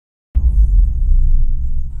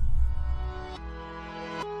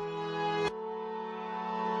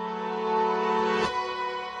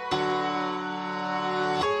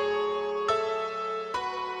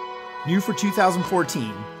New for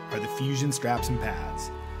 2014 are the Fusion straps and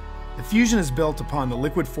pads. The Fusion is built upon the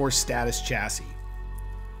Liquid Force Status chassis.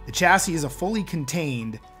 The chassis is a fully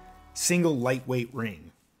contained, single lightweight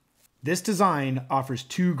ring. This design offers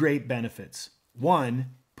two great benefits. One,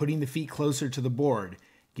 putting the feet closer to the board,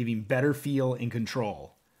 giving better feel and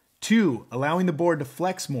control. Two, allowing the board to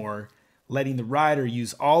flex more, letting the rider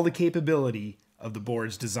use all the capability of the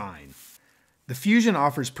board's design. The Fusion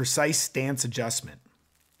offers precise stance adjustment.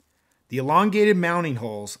 The elongated mounting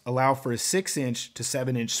holes allow for a 6-inch to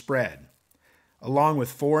 7-inch spread, along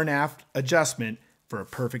with fore and aft adjustment for a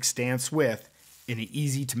perfect stance width in an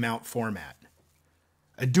easy-to-mount format.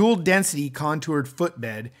 A dual density contoured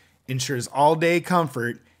footbed ensures all-day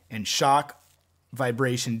comfort and shock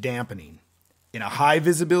vibration dampening in a high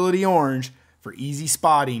visibility orange for easy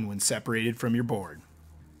spotting when separated from your board.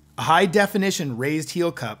 A high-definition raised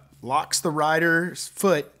heel cup locks the rider's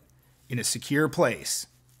foot in a secure place,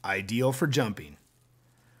 ideal for jumping.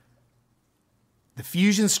 The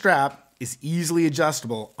Fusion strap is easily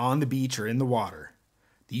adjustable on the beach or in the water.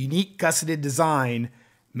 The unique gusseted design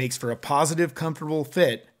makes for a positive, comfortable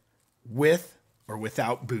fit with or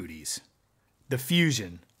without booties. The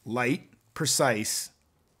Fusion, light, precise,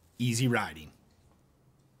 easy riding.